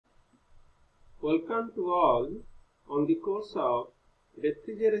Welcome to all on the course of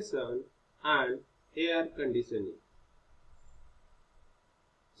refrigeration and air conditioning.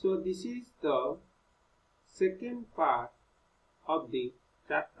 So this is the second part of the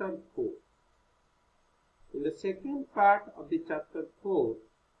chapter 4. In the second part of the chapter 4,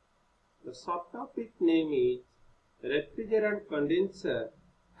 the subtopic name is refrigerant condenser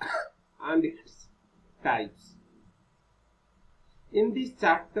and its types. In this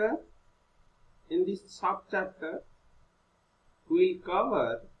sub-chapter, we will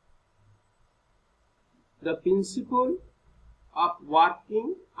cover the principle of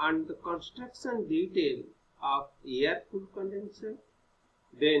working and the construction detail of air-cooled condenser,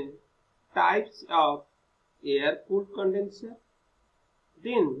 then types of air-cooled condenser,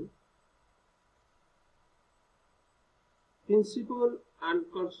 then principle and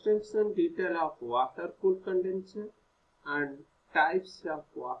construction detail of water-cooled condenser and types of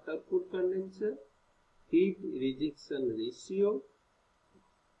water-cooled condenser, heat rejection ratio,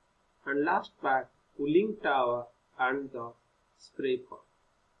 and last part cooling tower and the spray pump.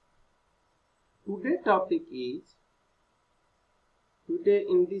 Today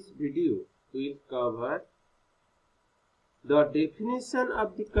in this video we will cover the definition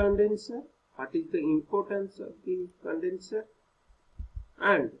of the condenser, what is the importance of the condenser,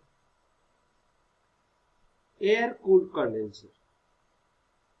 and air-cooled condenser.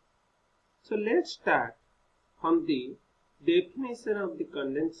 So let's start from the definition of the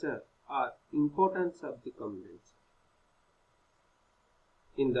condenser or importance of the condenser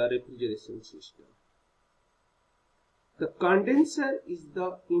in the refrigeration system. The condenser is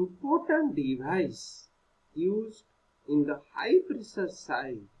the important device used in the high pressure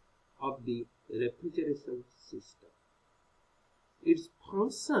side of the refrigeration system. Its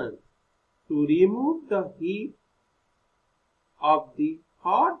function to remove the heat of the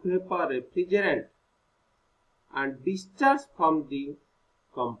hot vapor refrigerant and discharge from the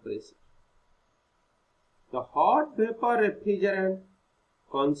compressor. The hot vapor refrigerant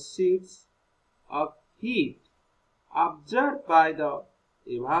consists of heat absorbed by the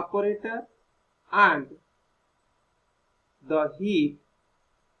evaporator and the heat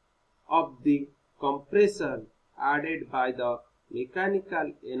of the compressor added by the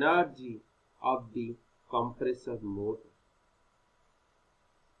mechanical energy of the compressor motor.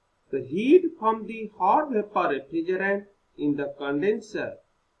 The heat from the hot vapor refrigerant in the condenser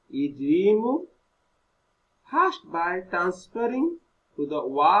is removed first by transferring to the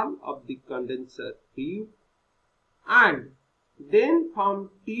wall of the condenser tube and then from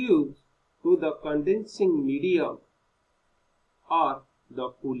tubes to the condensing medium or the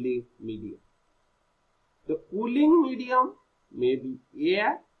cooling medium. The cooling medium may be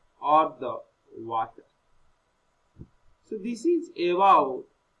air or the water. So this is about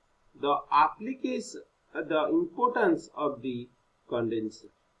the application, the importance of the condenser.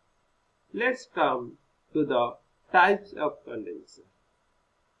 Let's come to the types of condenser.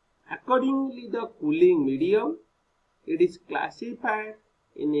 Accordingly, the cooling medium, it is classified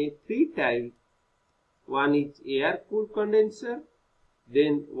in a three types. One is air-cooled condenser,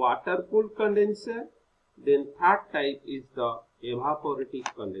 then water-cooled condenser, then third type is the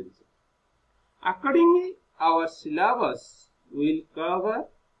evaporative condenser. Accordingly, our syllabus will cover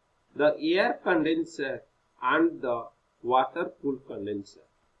the air condenser and the water-cooled condenser.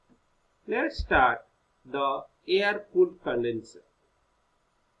 Let's start the air-cooled condenser.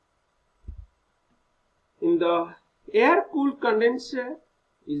 In the air-cooled condenser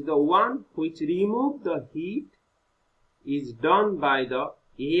is the one which removes the heat, is done by the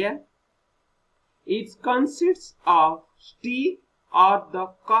air. It consists of steel or the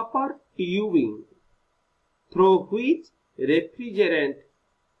copper tubing through which refrigerant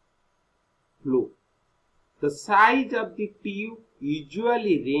flow. The size of the tube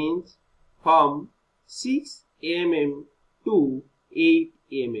usually ranges from 6 mm to 8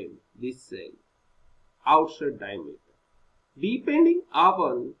 mm, this size, outside diameter, depending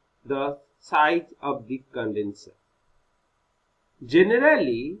upon the size of the condenser.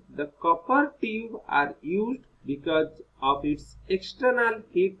 Generally, the copper tube are used because of its external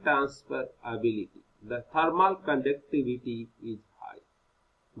heat transfer ability. The thermal conductivity is high.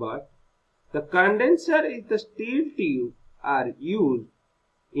 But the condenser is the steel tube are used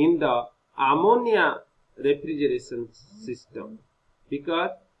in the ammonia refrigeration system,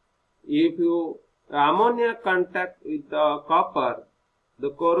 because if you ammonia contact with the copper,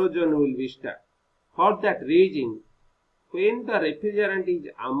 the corrosion will be started. For that reason, when the refrigerant is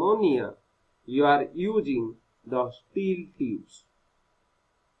ammonia, you are using the steel tubes.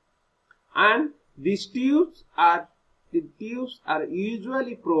 And these tubes are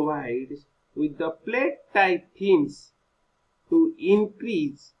usually provided with the plate type fins to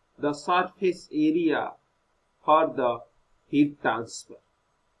increase the surface area for the heat transfer.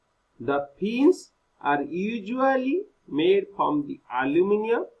 The fins are usually made from the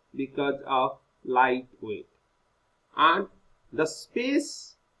aluminum because of lightweight, and the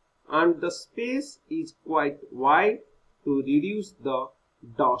space is quite wide to reduce the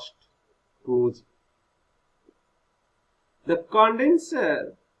dust corrosion. The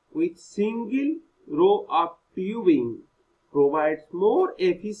condenser with single row of tubing provides more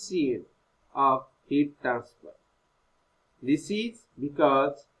efficient of heat transfer. This is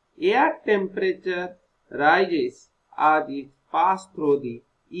because air temperature rises as it passes through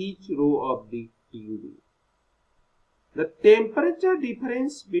each row of the tubing. The temperature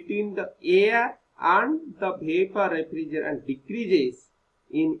difference between the air and the vapor refrigerant decreases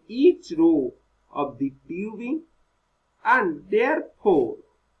in each row of the tubing, and therefore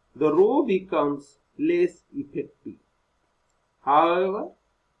the row becomes less effective. However,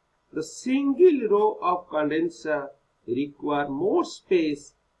 the single row of condenser requires more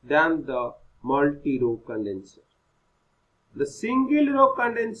space than the multi-row condenser. The single row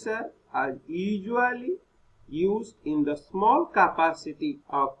condenser are usually used in the small capacity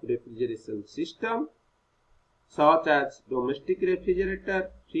of refrigeration system, such as domestic refrigerator,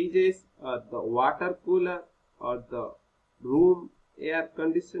 fridges, or the water cooler, or the room air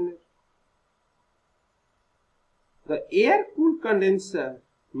conditioner. The air-cooled condenser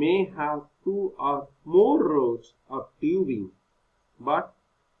may have 2 or more rows of tubing, but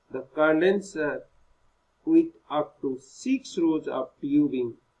the condenser with up to 6 rows of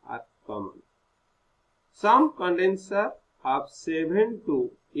tubing are common. Some condensers have 7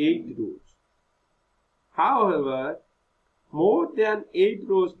 to 8 rows. However, more than 8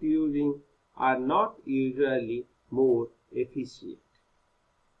 rows tubing are not usually more efficient.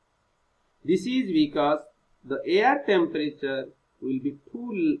 This is because the air temperature will be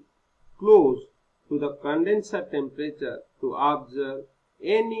too close to the condenser temperature to absorb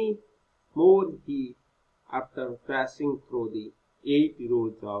any more heat after passing through the 8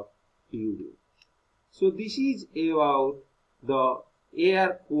 rows of tubing. So this is about the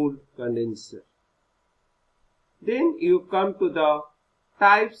air-cooled condenser. Then you come to the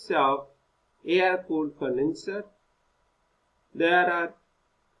types of air-cooled condenser. There are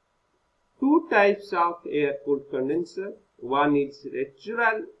 2 types of air-cooled condenser. One is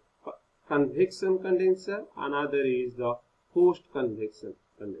natural convection condenser, another is the forced convection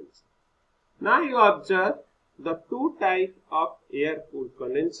condenser. Now you observe the 2 types of air-cooled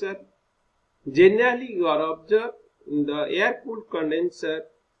condenser. Generally you are observed in the air-cooled condenser,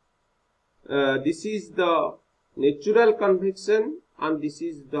 this is the natural convection and this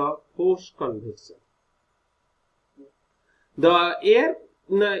is the forced convection. The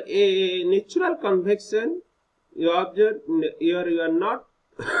natural convection, you observe here you are not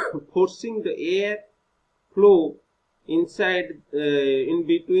forcing the air flow inside in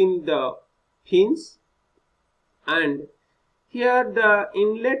between the fins, and here the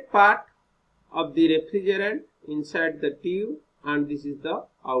inlet part of the refrigerant inside the tube, and this is the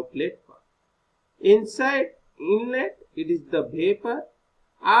outlet part. Inside inlet it is the vapor.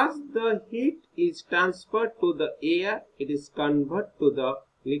 As the heat is transferred to the air, it is converted to the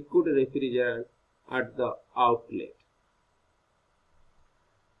liquid refrigerant at the outlet.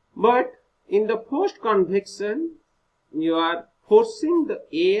 But in the forced convection, you are forcing the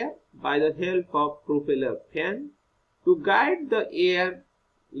air by the help of propeller fan. To guide the air,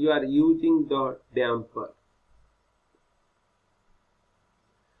 you are using the damper.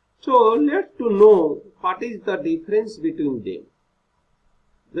 So let's know what is the difference between them.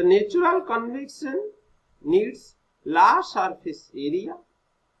 The natural convection needs large surface area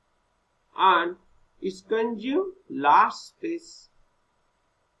and it consumes large space.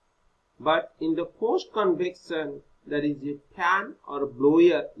 But in the forced convection, there is a fan or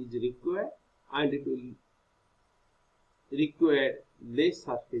blower is required and it will require less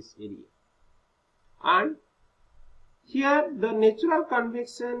surface area. And here the natural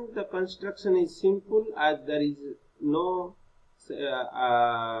convection, the construction is simple as there is no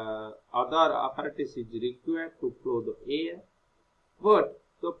other apparatus is required to flow the air. But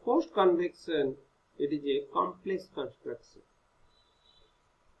the forced convection, it is a complex construction.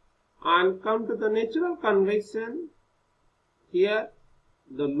 And come to the natural convection, here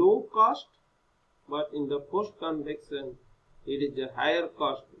the low cost, but in the forced convection it is a higher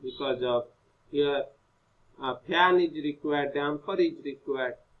cost because of here a fan is required, damper is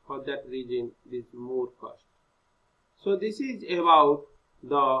required. For that reason it is more cost. So this is about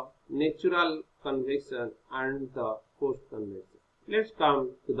the natural convection and the forced convection. Let's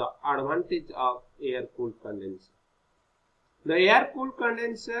come to the advantage of air-cooled condenser. The air-cooled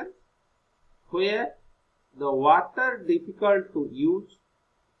condenser, where the water difficult to use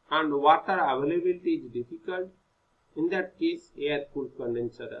and water availability is difficult, in that case air-cooled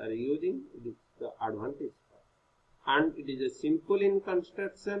condenser are using, it is the advantage. And it is a simple in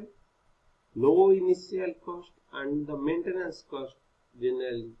construction, low initial cost, and the maintenance cost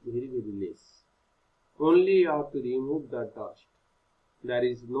generally very less. Only you have to remove the dust. There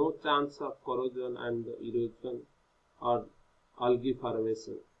is no chance of corrosion and erosion or algae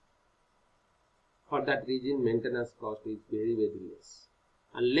formation. For that reason, maintenance cost is very less.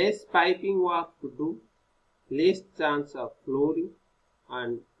 And less piping work to do, less chance of flooring,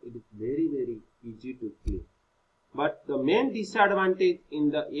 and it is very easy to clean. But the main disadvantage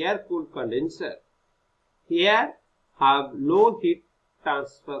in the air-cooled condenser, here have low heat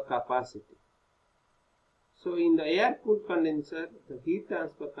transfer capacity. So in the air-cooled condenser, the heat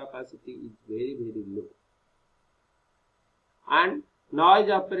transfer capacity is very low. And noise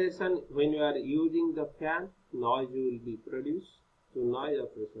operation, when you are using the fan, noise will be produced. So noise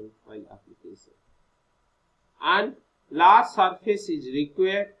operation while application. And large surface is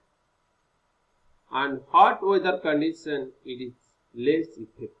required, and hot weather condition it is less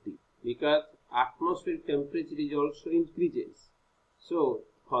effective because atmospheric temperature is also increases. So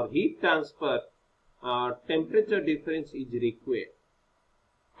for heat transfer, temperature difference is required.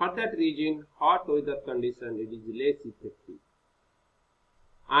 For that reason, hot weather condition it is less effective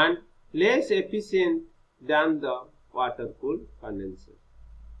and less efficient than the water-cooled condenser.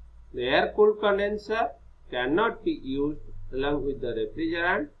 The air-cooled condenser cannot be used along with the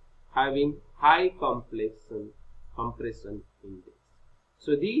refrigerant having high compression index.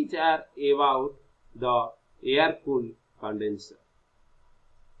 So these are about the air-cooled condenser.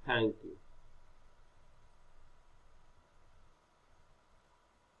 Thank you.